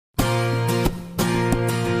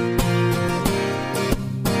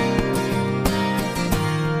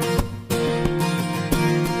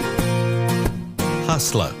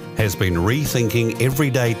Hustler has been rethinking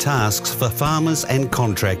everyday tasks for farmers and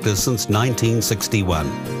contractors since 1961.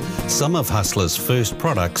 Some of Hustler's first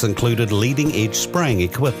products included leading-edge spraying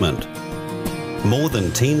equipment. More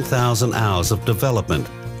than 10,000 hours of development,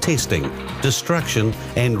 testing, destruction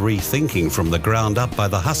and rethinking from the ground up by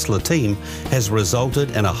the Hustler team has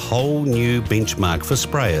resulted in a whole new benchmark for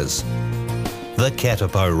sprayers, the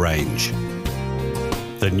Katipo range.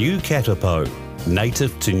 The new Katipo,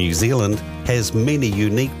 native to New Zealand, has many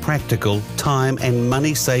unique practical, time and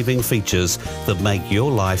money-saving features that make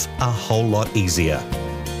your life a whole lot easier.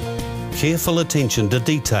 Careful attention to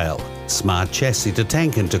detail, smart chassis to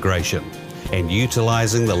tank integration, and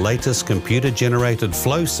utilising the latest computer-generated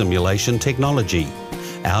flow simulation technology.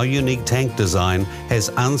 Our unique tank design has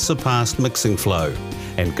unsurpassed mixing flow,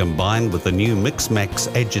 and combined with the new Mix-Max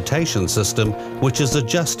agitation system, which is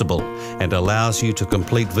adjustable and allows you to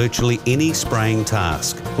complete virtually any spraying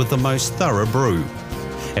task with the most thorough brew.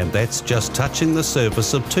 And that's just touching the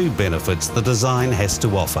surface of two benefits the design has to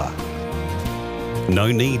offer.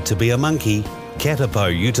 No need to be a monkey.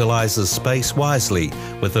 Katipo utilises space wisely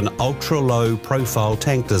with an ultra-low profile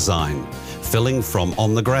tank design. Filling from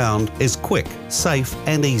on the ground is quick, safe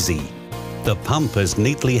and easy. The pump is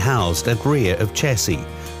neatly housed at rear of chassis,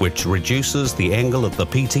 which reduces the angle of the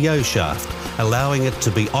PTO shaft, allowing it to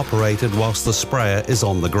be operated whilst the sprayer is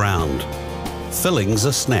on the ground. Fillings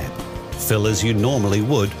are snap. Fill as you normally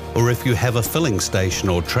would, or if you have a filling station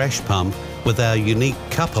or trash pump, with our unique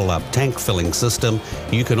couple-up tank filling system,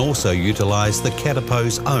 you can also utilise the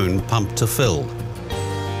Katipo's own pump to fill.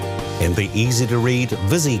 And the easy-to-read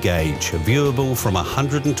Visi gauge, viewable from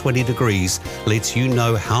 120 degrees, lets you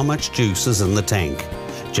know how much juice is in the tank.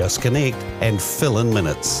 Just connect and fill in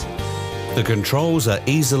minutes. The controls are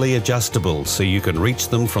easily adjustable so you can reach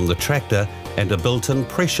them from the tractor, and a built-in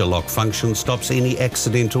pressure lock function stops any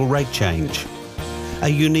accidental rate change. A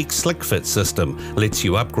unique slick fit system lets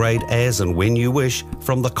you upgrade as and when you wish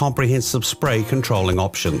from the comprehensive spray controlling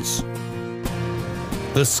options.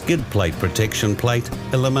 The skid plate protection plate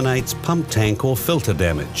eliminates pump tank or filter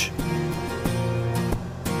damage.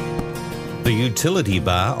 The utility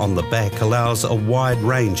bar on the back allows a wide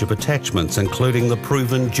range of attachments, including the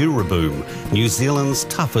proven Duraboom, New Zealand's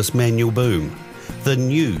toughest manual boom, the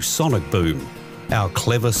new Sonic Boom, our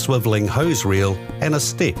clever swivelling hose reel and a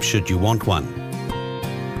step should you want one.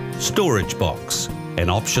 Storage box, an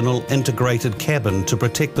optional integrated cabin to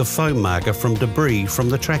protect the foam marker from debris from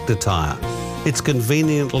the tractor tyre. It's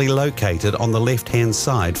conveniently located on the left-hand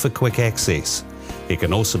side for quick access. It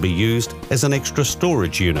can also be used as an extra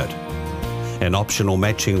storage unit. An optional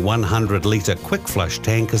matching 100-litre quick flush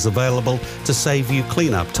tank is available to save you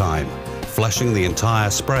clean-up time. Flushing the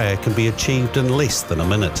entire sprayer can be achieved in less than a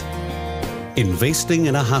minute. Investing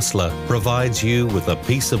in a Hustler provides you with a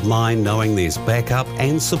peace of mind knowing there's backup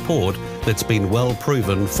and support that's been well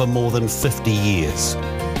proven for more than 50 years.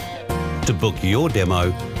 To book your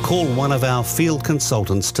demo, call one of our field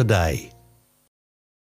consultants today.